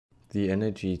the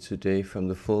energy today from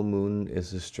the full moon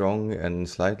is a strong and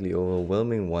slightly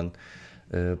overwhelming one,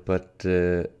 but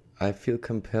I feel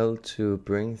compelled to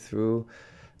bring through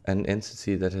an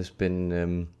entity that has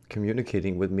been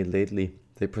communicating with me lately.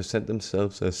 They present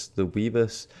themselves as the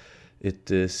Weavers.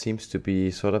 It seems to be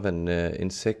sort of an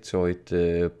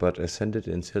insectoid but ascended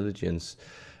intelligence.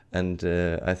 And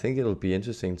I think it'll be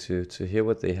interesting to hear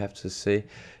what they have to say.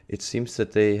 It seems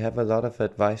that they have a lot of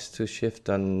advice to shift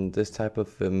on this type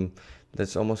of,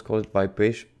 let's almost call it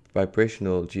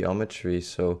vibrational geometry.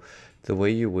 So the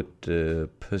way you would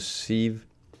perceive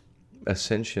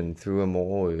ascension through a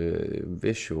more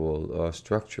visual or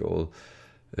structural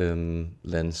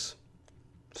lens.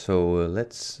 So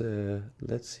let's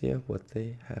hear what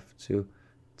they have to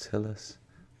tell us.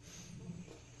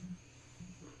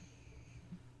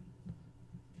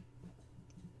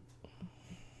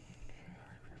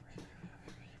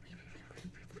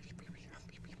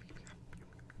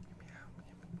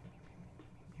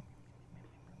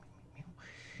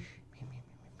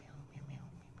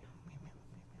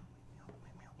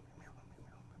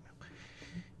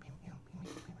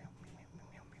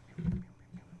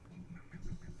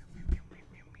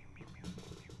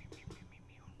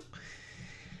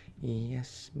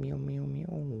 Yes, meow, meow,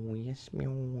 meow. Yes, meow,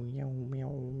 meow,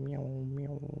 meow, meow,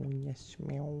 meow. Yes,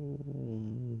 meow.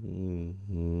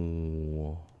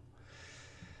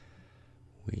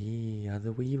 We are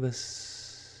the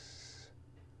weavers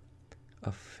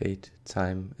of fate,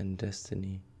 time, and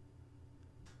destiny.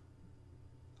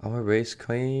 Our race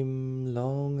came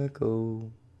long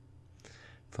ago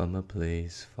from a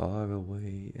place far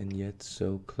away and yet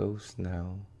so close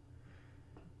now.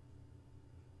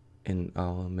 In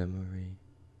our memory,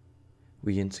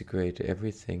 we integrate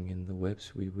everything in the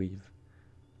webs we weave.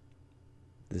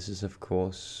 This is, of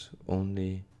course,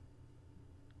 only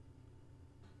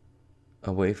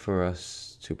a way for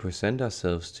us to present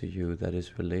ourselves to you that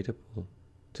is relatable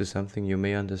to something you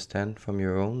may understand from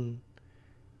your own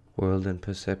world and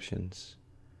perceptions.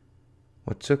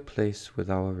 What took place with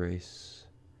our race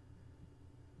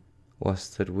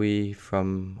was that we,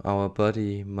 from our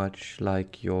body, much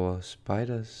like your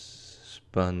spiders,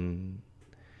 spun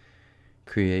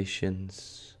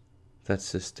creations that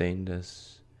sustained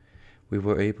us. We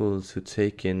were able to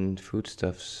take in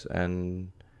foodstuffs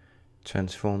and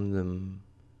transform them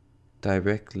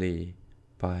directly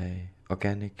by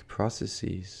organic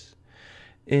processes,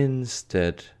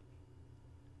 instead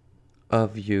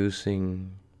of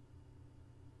using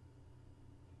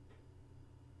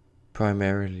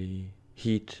primarily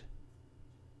heat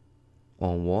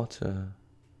or water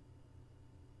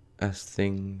as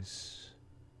things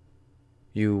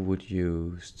you would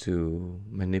use to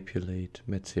manipulate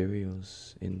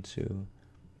materials into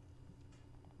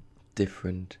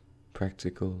different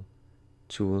practical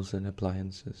tools and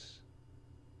appliances.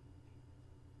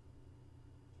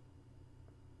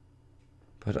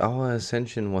 But our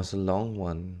ascension was a long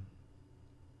one.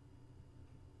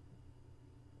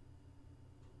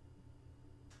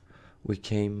 We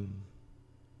came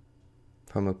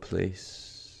from a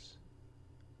place,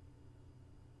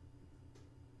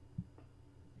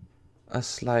 a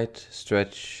slight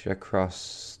stretch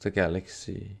across the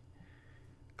galaxy,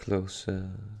 closer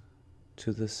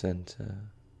to the center.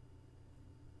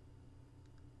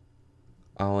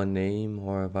 Our name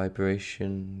or a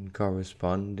vibration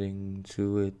corresponding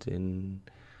to it in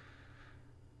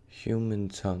human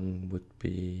tongue would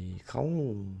be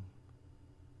Raum.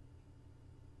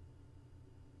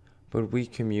 But we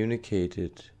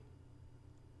communicated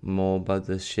more by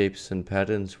the shapes and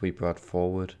patterns we brought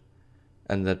forward,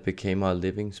 and that became our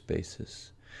living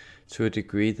spaces, to a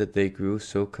degree that they grew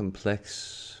so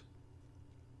complex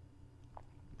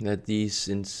that these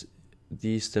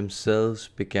themselves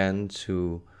began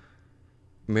to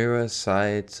mirror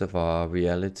sides of our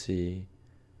reality,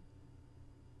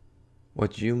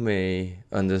 what you may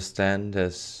understand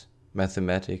as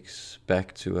mathematics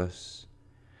back to us.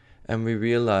 And we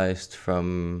realized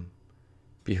from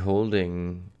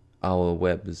beholding our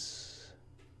webs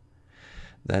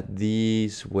that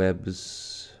these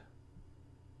webs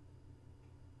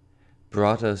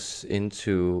brought us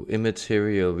into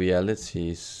immaterial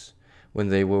realities when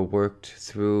they were worked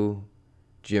through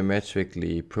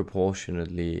geometrically,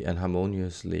 proportionately, and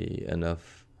harmoniously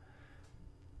enough.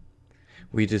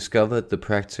 We discovered the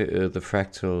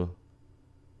fractal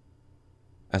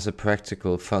as a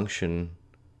practical function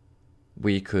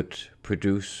we could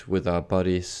produce with our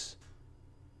bodies.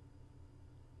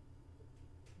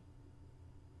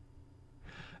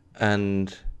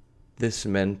 And this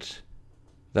meant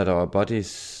that our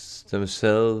bodies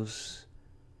themselves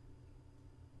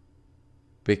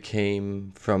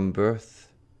became from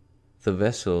birth the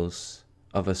vessels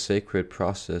of a sacred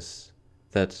process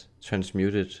that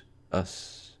transmuted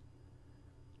us.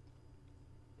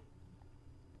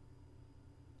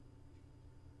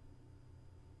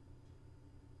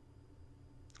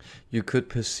 You could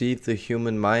perceive the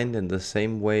human mind in the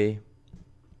same way.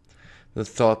 The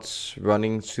thoughts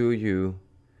running through you,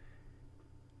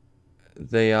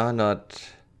 they are not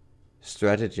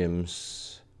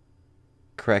stratagems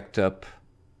cracked up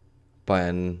by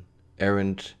an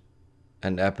errant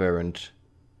and aberrant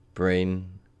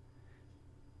brain.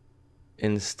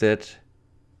 Instead,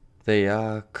 they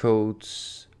are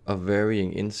codes of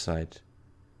varying insight.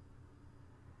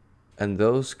 And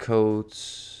those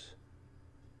codes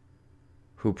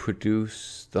who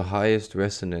produce the highest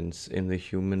resonance in the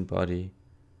human body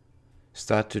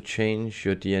start to change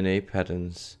your DNA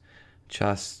patterns,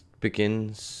 just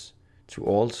begins to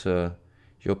alter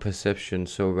your perception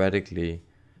so radically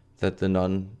that the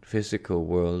non-physical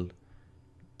world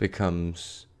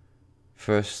becomes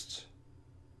first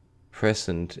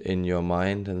present in your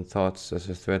mind and thoughts as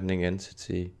a threatening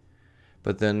entity,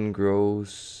 but then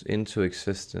grows into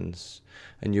existence,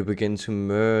 and you begin to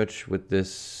merge with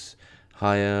this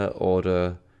higher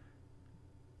order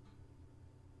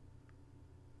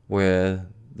where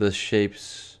the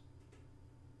shapes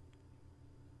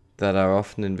that are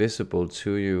often invisible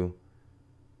to you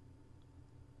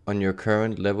on your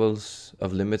current levels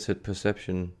of limited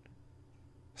perception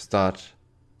start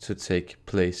to take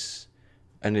place.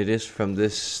 And it is from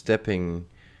this stepping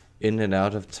in and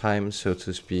out of time, so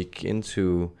to speak,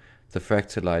 into the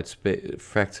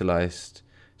fractalized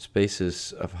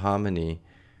spaces of harmony,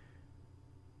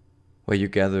 where you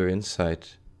gather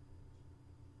insight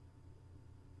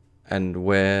and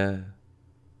where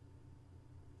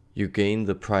you gain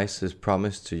the prizes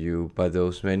promised to you by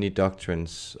those many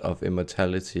doctrines of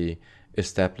immortality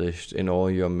established in all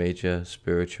your major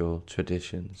spiritual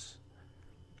traditions.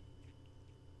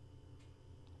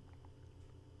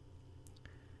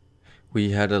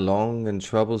 We had a long and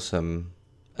troublesome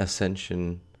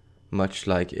ascension, much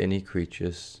like any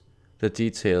creatures, the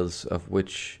details of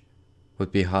which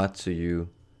would be hard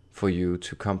for you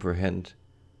to comprehend,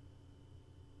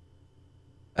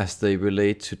 as they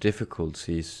relate to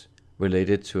difficulties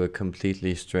related to a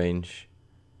completely strange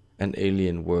and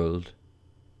alien world,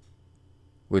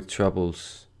 with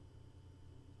troubles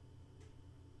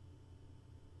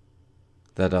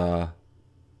that are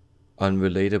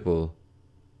unrelatable,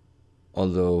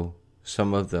 although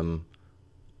some of them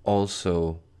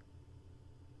also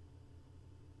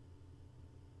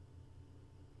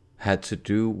had to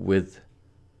do with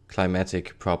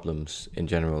climatic problems in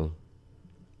general.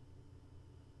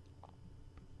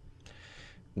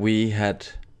 We had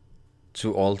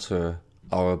to alter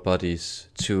our bodies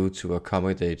to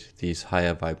accommodate these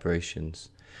higher vibrations.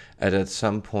 And at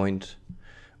some point,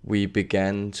 we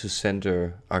began to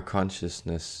center our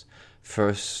consciousness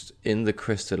first in the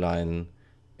crystalline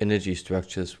energy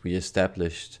structures we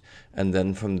established, and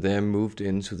then from there moved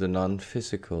into the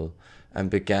non-physical and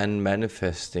began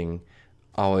manifesting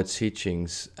our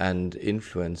teachings and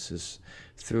influences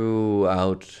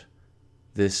throughout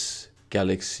this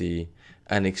galaxy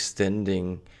and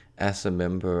extending as a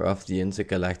member of the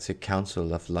Intergalactic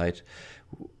Council of Light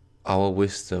our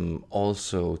wisdom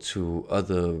also to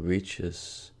other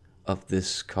reaches of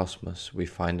this cosmos we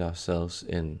find ourselves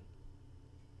in.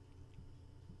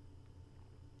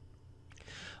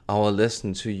 Our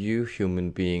lesson to you human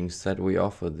beings that we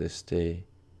offer this day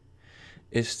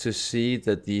is to see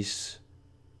that these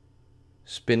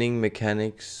spinning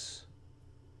mechanics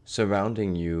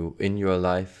surrounding you in your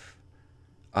life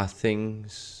are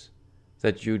things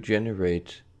that you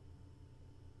generate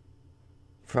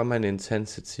from an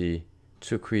intensity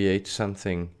to create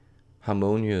something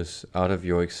harmonious out of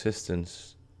your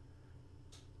existence.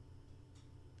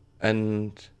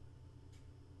 And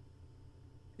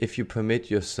if you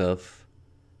permit yourself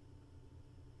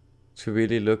to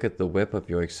really look at the web of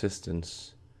your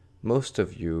existence, most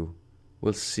of you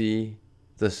will see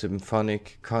the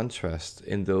symphonic contrast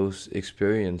in those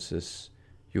experiences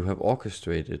you have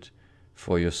orchestrated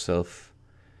for yourself.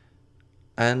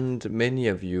 And many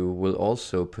of you will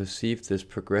also perceive this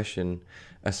progression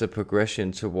as a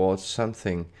progression towards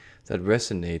something that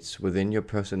resonates within your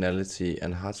personality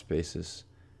and heart spaces,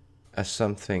 as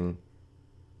something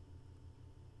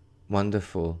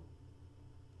wonderful.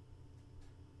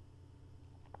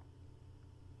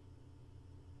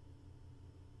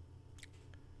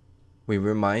 We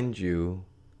remind you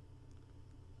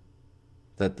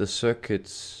that the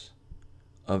circuits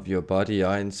of your body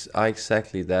are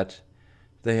exactly that.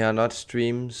 They are not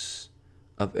streams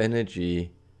of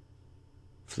energy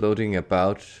floating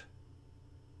about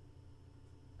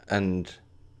and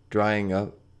drying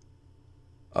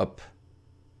up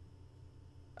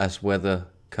as weather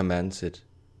commands it.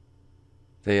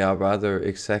 They are rather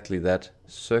exactly that,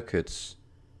 circuits.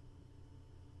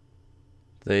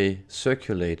 They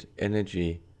circulate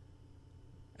energy,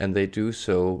 and they do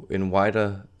so in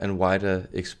wider and wider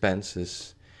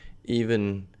expanses.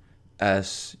 Even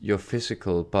as your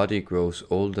physical body grows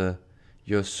older,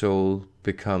 your soul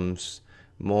becomes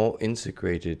more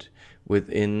integrated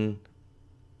within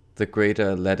the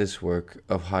greater latticework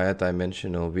of higher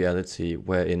dimensional reality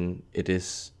wherein it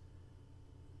is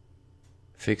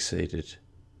fixated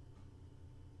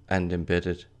and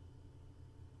embedded.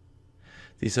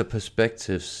 These are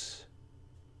perspectives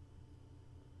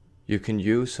you can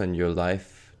use on your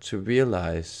life to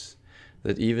realize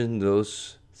that even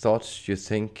those thoughts you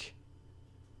think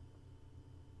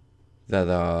that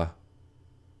are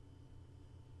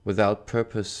without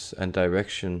purpose and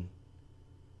direction,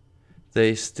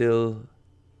 they still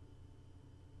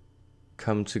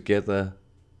come together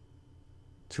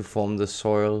to form the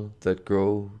soil that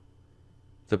grow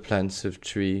the plants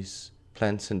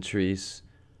and trees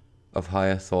of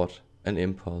higher thought and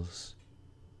impulse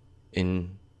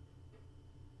in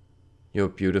your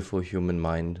beautiful human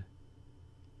mind.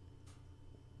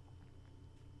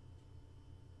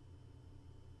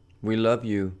 We love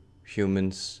you,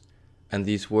 humans, and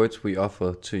these words we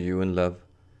offer to you in love.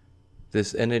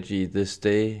 This energy, this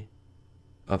day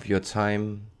of your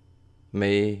time,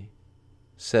 May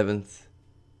 7th,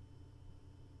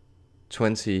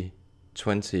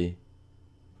 2020,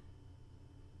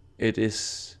 it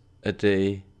is a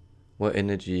day where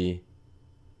energy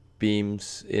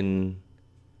beams in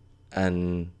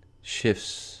and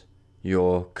shifts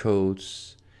your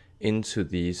codes into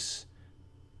these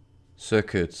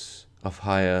circuits of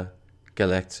higher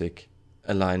galactic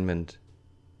alignment.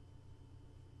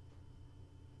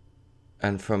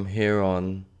 And from here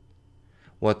on,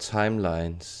 what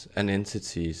timelines and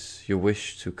entities you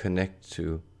wish to connect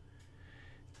to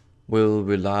will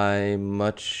rely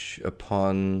much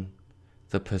upon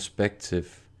the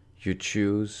perspective you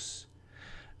choose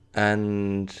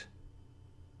and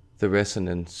the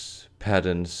resonance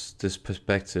patterns this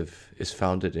perspective is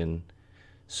founded in,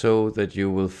 so that you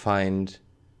will find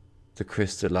the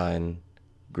crystalline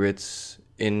grids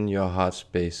in your heart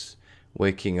space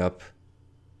waking up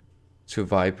to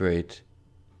vibrate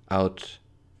out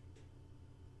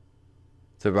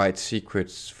the right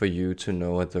secrets for you to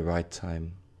know at the right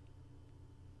time.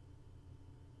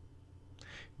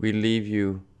 We leave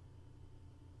you,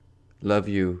 love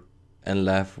you, and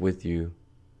laugh with you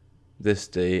this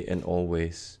day and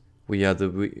always. We are the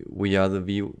weavers. We are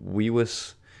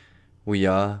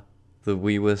the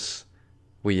weavers.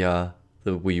 We are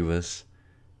the weavers.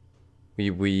 We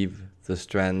weave the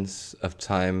strands of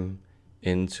time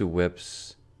into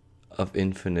webs of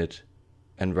infinite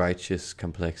and righteous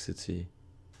complexity.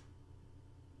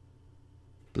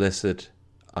 Blessed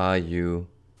are you,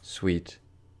 sweet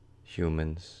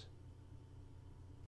humans.